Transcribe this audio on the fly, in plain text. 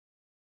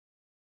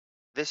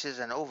This is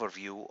an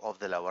overview of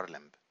the lower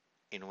limb,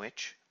 in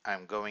which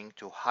I'm going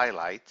to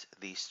highlight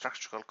the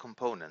structural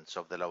components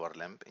of the lower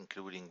limb,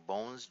 including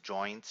bones,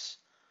 joints,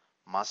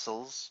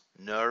 muscles,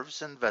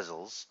 nerves, and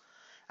vessels,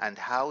 and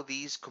how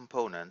these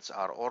components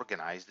are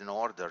organized in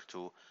order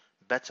to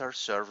better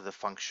serve the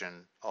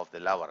function of the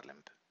lower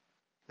limb.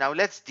 Now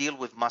let's deal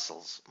with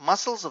muscles.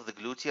 Muscles of the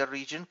gluteal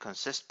region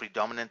consist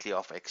predominantly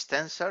of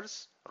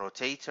extensors,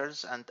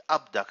 rotators, and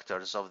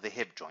abductors of the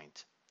hip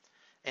joint.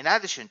 In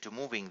addition to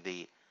moving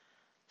the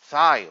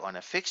thigh on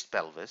a fixed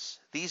pelvis,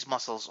 these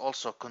muscles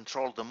also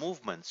control the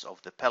movements of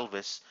the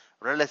pelvis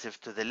relative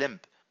to the limb,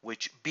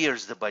 which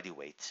bears the body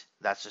weight.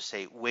 That's to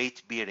say,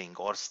 weight bearing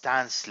or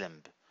stance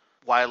limb,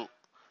 while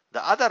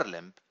the other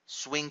limb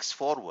swings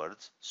forward,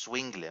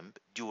 swing limb,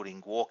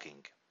 during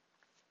walking.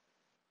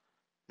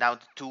 Now,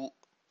 to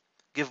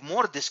give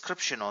more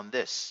description on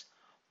this,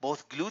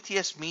 both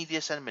gluteus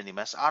medius and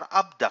minimus are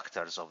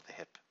abductors of the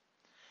hip.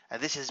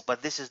 And this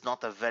is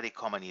not a very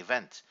common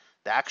event.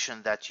 The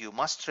action that you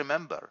must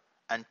remember,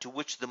 and to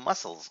which the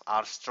muscles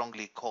are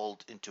strongly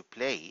called into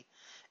play,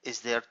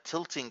 is their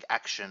tilting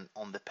action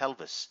on the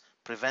pelvis,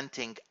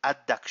 preventing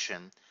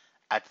adduction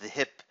at the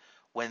hip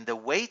when the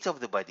weight of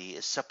the body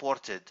is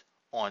supported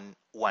on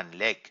one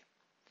leg.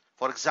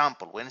 For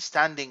example, when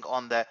standing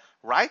on the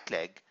right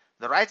leg,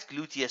 the right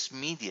gluteus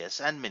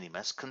medius and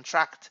minimus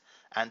contract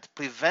and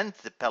prevent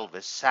the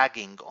pelvis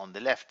sagging on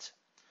the left.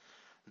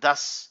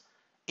 Thus,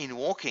 in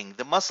walking,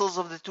 the muscles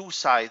of the two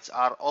sides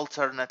are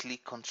alternately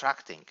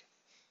contracting.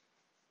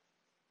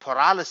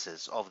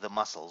 Paralysis of the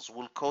muscles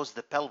will cause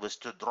the pelvis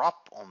to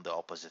drop on the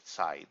opposite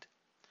side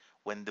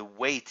when the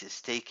weight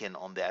is taken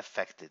on the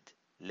affected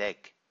leg.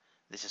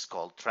 This is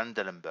called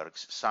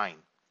Trendelenburg's sign,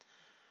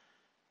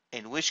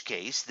 in which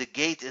case the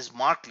gait is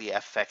markedly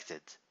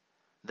affected.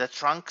 The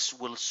trunks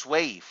will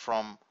sway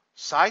from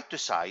side to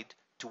side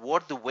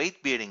toward the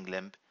weight-bearing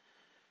limb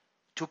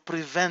to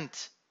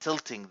prevent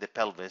tilting the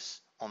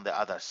pelvis on the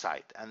other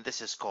side, and this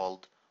is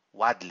called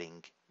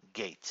waddling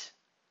gait.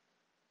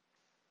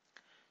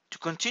 To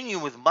continue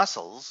with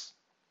muscles,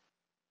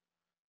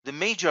 the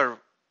major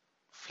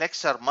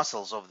flexor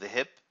muscles of the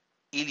hip,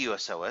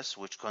 iliopsoas,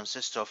 which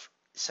consists of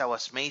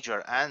psoas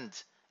major and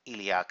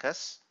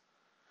iliacus,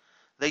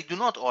 they do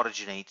not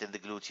originate in the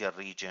gluteal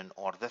region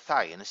or the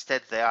thigh.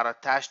 Instead, they are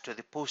attached to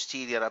the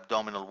posterior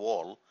abdominal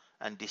wall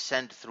and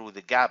descend through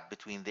the gap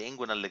between the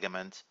inguinal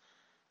ligament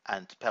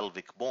and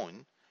pelvic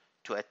bone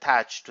to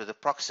attach to the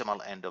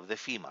proximal end of the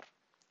femur.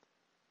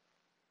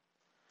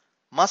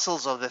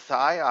 Muscles of the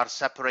thigh are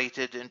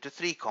separated into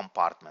three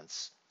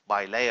compartments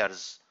by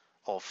layers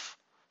of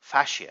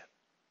fascia.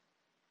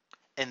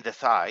 In the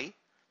thigh,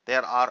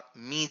 there are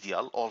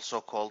medial,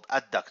 also called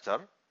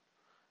adductor,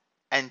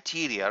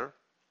 anterior,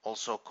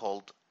 also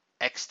called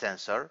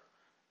extensor,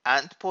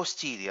 and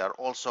posterior,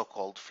 also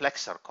called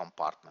flexor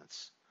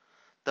compartments.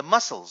 The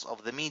muscles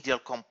of the medial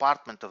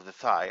compartment of the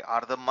thigh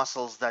are the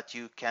muscles that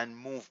you can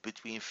move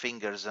between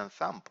fingers and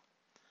thumb,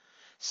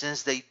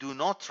 since they do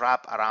not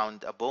wrap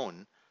around a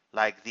bone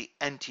like the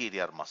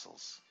anterior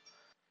muscles.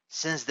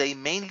 Since they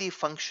mainly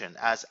function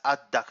as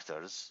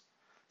adductors,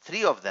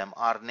 three of them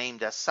are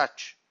named as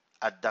such: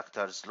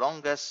 adductors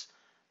longus,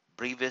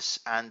 brevis,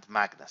 and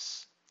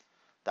magnus.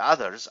 The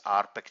others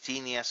are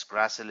pectineus,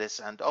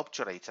 gracilis, and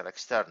obturator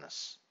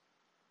externus.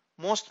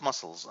 Most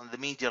muscles in the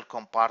medial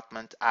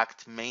compartment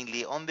act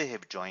mainly on the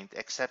hip joint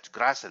except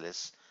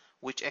gracilis,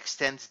 which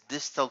extends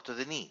distal to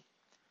the knee.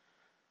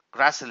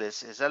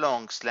 Gracilis is a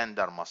long,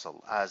 slender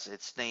muscle, as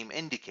its name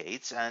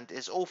indicates, and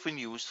is often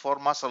used for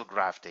muscle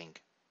grafting.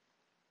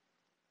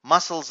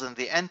 Muscles in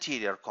the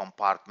anterior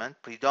compartment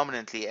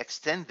predominantly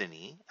extend the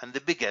knee, and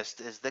the biggest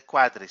is the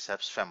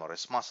quadriceps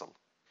femoris muscle.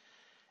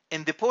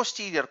 In the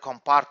posterior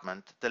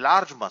compartment, the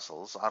large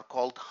muscles are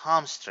called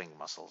hamstring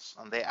muscles,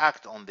 and they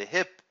act on the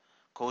hip,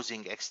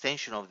 causing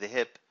extension of the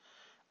hip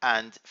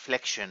and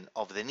flexion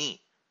of the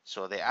knee.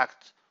 So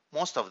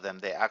most of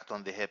them act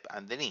on the hip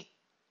and the knee.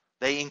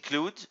 They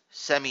include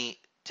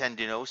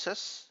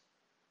semitendinosus,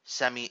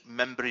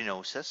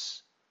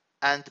 semimembranosus,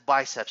 and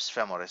biceps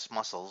femoris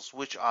muscles,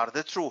 which are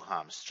the true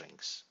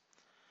hamstrings,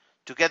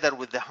 together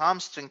with the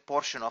hamstring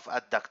portion of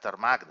adductor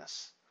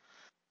magnus.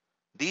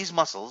 These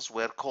muscles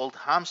were called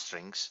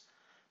hamstrings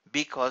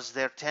because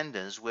their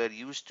tendons were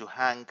used to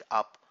hang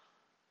up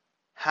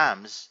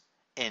hams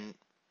in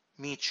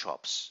meat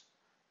shops.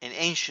 In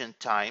ancient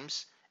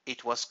times,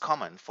 it was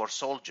common for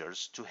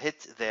soldiers to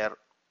hit their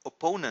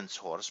opponent's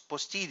horse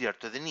posterior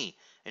to the knee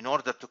in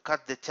order to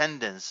cut the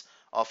tendons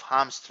of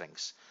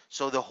hamstrings,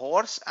 so the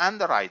horse and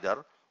the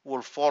rider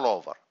will fall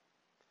over.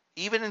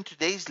 Even in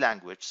today's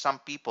language, some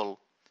people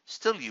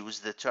still use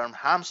the term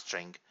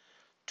hamstring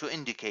to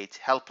indicate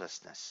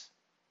helplessness.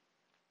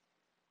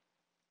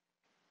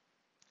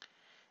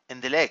 In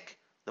the leg,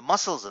 the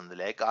muscles in the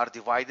leg are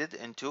divided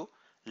into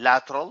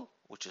lateral,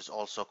 which is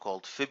also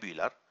called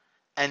fibular,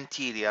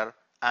 anterior,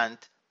 and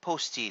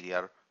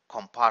posterior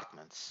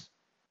compartments.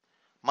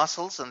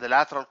 Muscles in the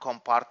lateral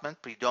compartment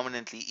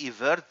predominantly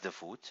evert the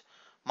foot.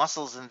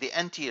 Muscles in the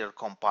anterior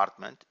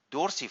compartment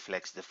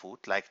dorsiflex the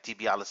foot, like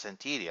tibialis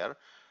anterior,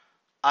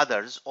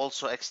 Others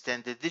also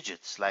extend the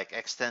digits like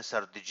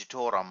extensor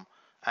digitorum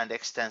and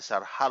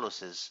extensor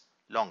hallucis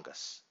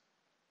longus.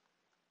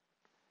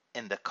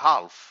 In the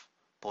calf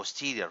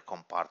posterior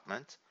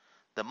compartment,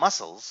 the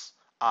muscles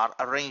are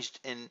arranged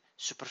in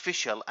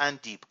superficial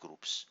and deep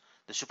groups.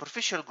 The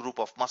superficial group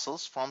of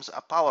muscles forms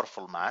a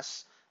powerful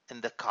mass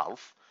in the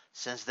calf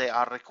since they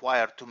are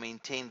required to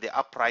maintain the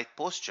upright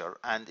posture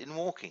and in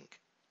walking.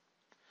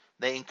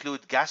 They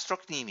include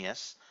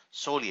gastrocnemius,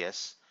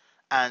 soleus,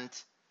 and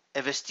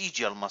a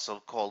vestigial muscle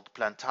called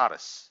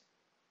plantaris.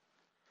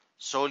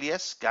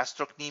 Soleus,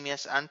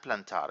 gastrocnemius, and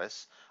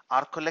plantaris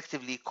are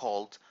collectively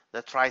called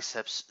the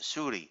triceps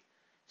suri,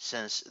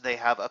 since they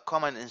have a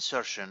common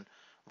insertion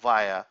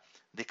via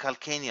the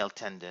calcaneal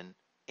tendon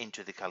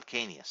into the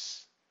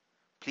calcaneus.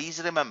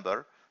 Please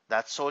remember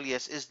that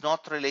soleus is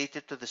not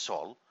related to the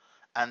sole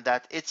and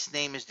that its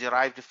name is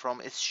derived from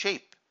its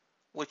shape,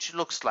 which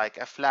looks like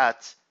a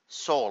flat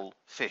sole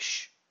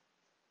fish.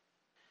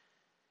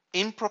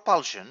 In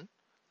propulsion,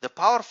 the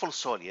powerful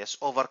soleus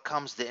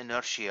overcomes the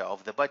inertia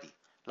of the body,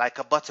 like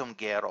a bottom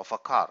gear of a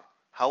car.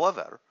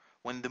 However,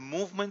 when the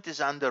movement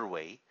is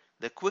underway,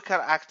 the quicker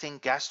acting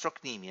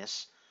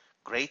gastrocnemius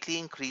greatly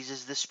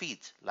increases the speed,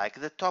 like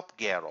the top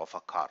gear of a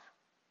car.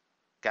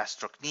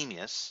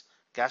 Gastrocnemius,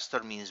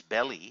 gastor means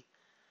belly,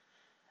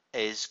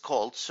 is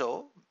called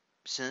so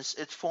since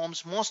it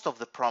forms most of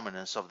the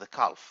prominence of the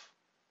calf.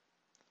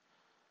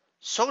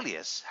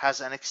 Soleus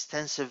has an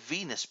extensive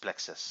venous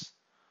plexus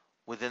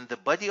within the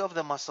body of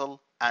the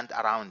muscle and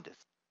around it.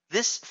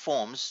 This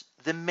forms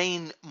the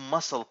main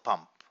muscle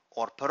pump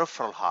or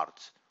peripheral heart,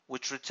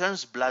 which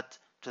returns blood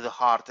to the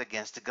heart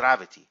against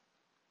gravity.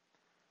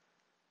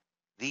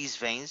 These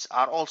veins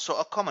are also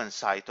a common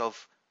site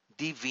of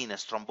deep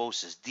venous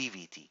thrombosis,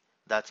 DVT,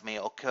 that may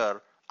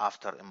occur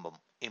after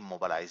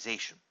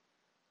immobilization.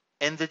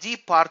 In the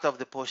deep part of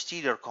the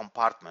posterior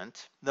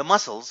compartment, the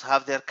muscles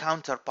have their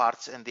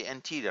counterparts in the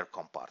anterior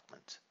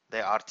compartment. They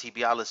are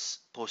tibialis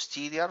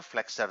posterior,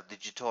 flexor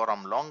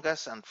digitorum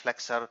longus, and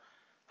flexor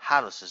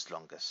hallucis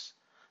longus.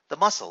 The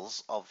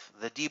muscles of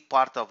the deep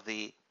part of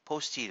the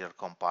posterior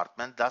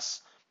compartment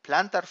thus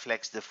plantar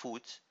flex the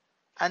foot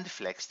and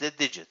flex the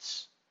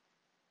digits.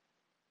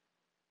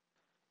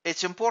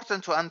 It's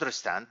important to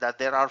understand that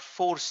there are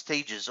 4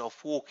 stages of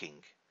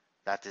walking,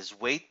 that is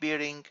weight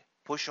bearing,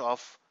 push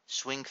off,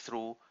 swing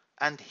through,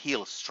 and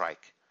heel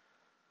strike.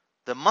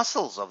 The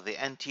muscles of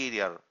the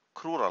anterior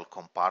crural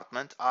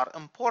compartment are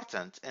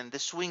important in the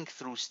swing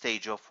through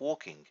stage of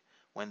walking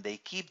when they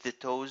keep the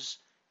toes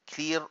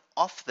clear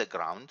off the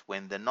ground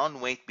when the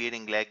non-weight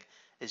bearing leg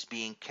is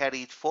being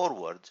carried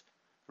forward,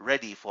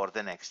 ready for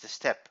the next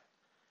step.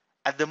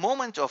 At the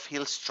moment of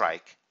heel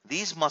strike,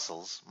 these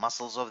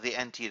muscles of the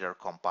anterior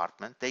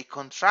compartment, they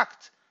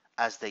contract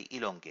as they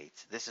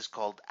elongate. This is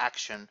called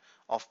action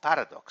of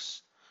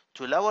paradox,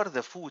 to lower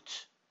the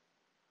foot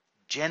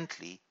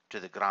gently to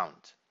the ground.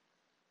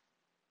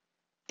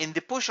 In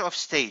the push-off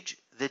stage,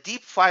 the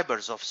deep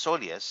fibers of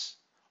soleus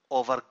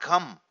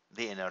overcome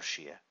the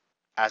inertia,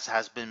 as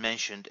has been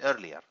mentioned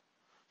earlier.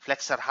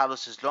 Flexor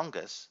hallucis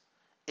longus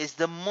is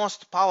the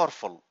most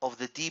powerful of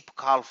the deep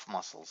calf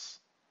muscles.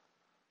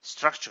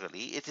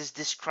 Structurally, it is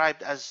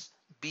described as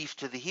beef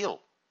to the heel.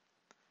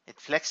 It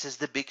flexes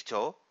the big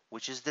toe,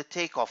 which is the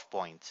takeoff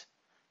point.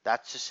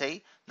 That's to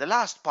say, the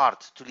last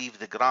part to leave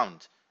the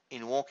ground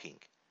in walking.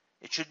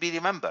 It should be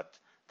remembered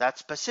that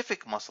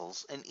specific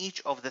muscles in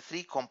each of the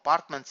 3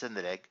 compartments in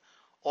the leg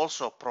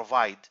also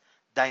provide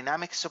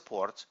dynamic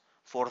support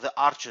for the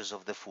arches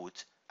of the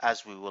foot,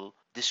 as we will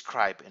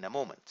describe in a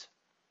moment.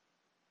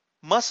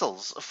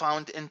 Muscles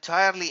found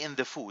entirely in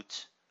the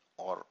foot,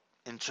 or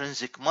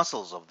intrinsic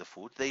muscles of the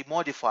foot, they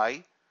modify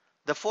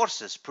the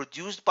forces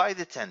produced by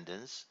the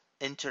tendons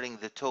entering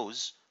the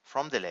toes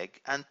from the leg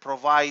and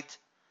provide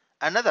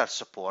another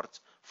support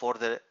for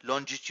the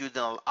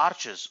longitudinal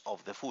arches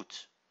of the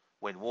foot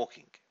when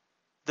walking.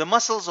 The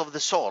muscles of the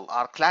sole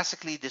are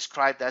classically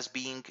described as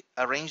being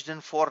arranged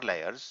in 4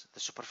 layers. The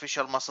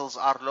superficial muscles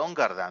are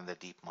longer than the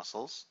deep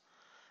muscles,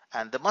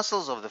 and the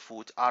muscles of the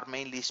foot are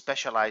mainly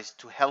specialized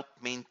to help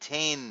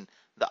maintain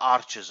the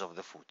arches of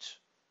the foot.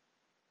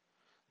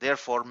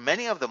 Therefore,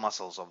 many of the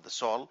muscles of the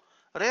sole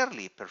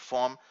rarely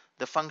perform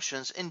the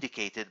functions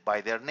indicated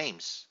by their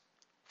names.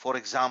 For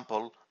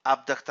example,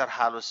 abductor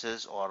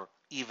hallucis or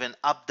even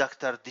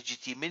abductor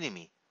digiti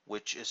minimi,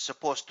 which is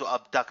supposed to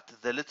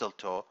abduct the little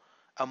toe,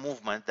 a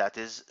movement that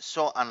is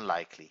so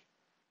unlikely.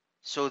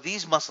 So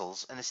these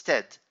muscles,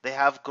 instead, they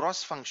have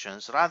gross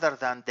functions rather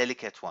than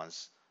delicate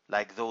ones,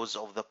 like those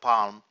of the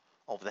palm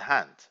of the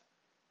hand.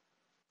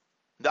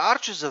 The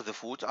arches of the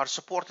foot are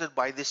supported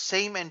by the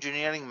same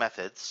engineering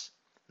methods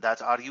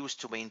that are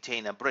used to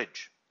maintain a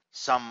bridge.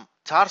 Some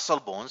tarsal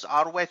bones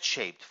are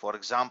wedge-shaped, for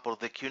example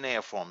the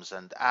cuneiforms,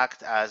 and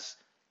act as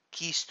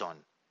keystone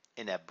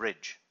in a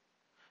bridge.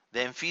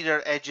 The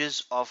inferior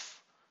edges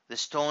of the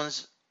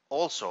stones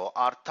also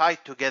are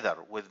tied together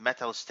with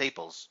metal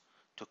staples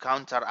to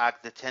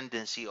counteract the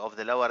tendency of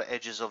the lower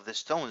edges of the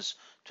stones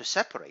to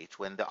separate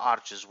when the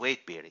arch is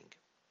weight-bearing.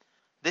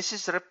 This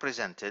is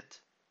represented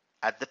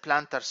at the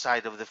plantar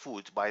side of the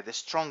foot by the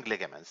strong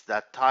ligaments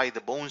that tie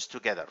the bones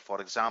together, for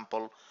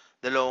example,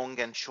 the long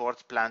and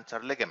short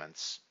plantar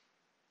ligaments.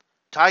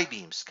 Tie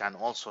beams can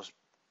also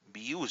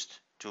be used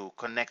to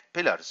connect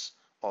pillars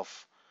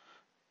of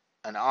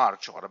an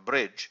arch or a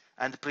bridge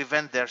and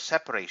prevent their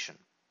separation.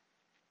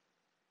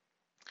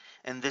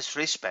 In this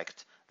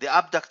respect, the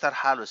abductor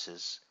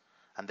hallucis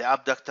and the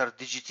abductor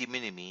digiti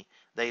minimi,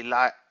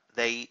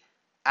 they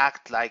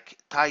act like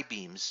tie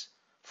beams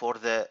for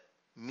the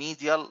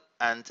medial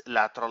and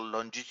lateral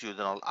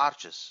longitudinal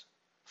arches.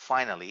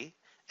 Finally,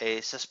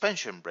 a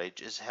suspension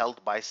bridge is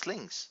held by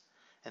slings.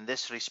 In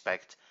this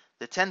respect,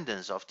 the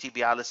tendons of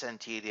tibialis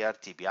anterior,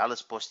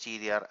 tibialis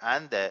posterior,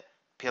 and the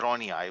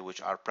peronei,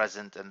 which are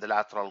present in the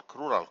lateral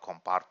crural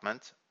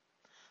compartment,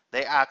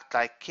 they act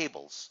like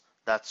cables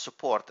that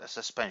support a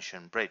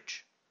suspension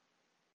bridge.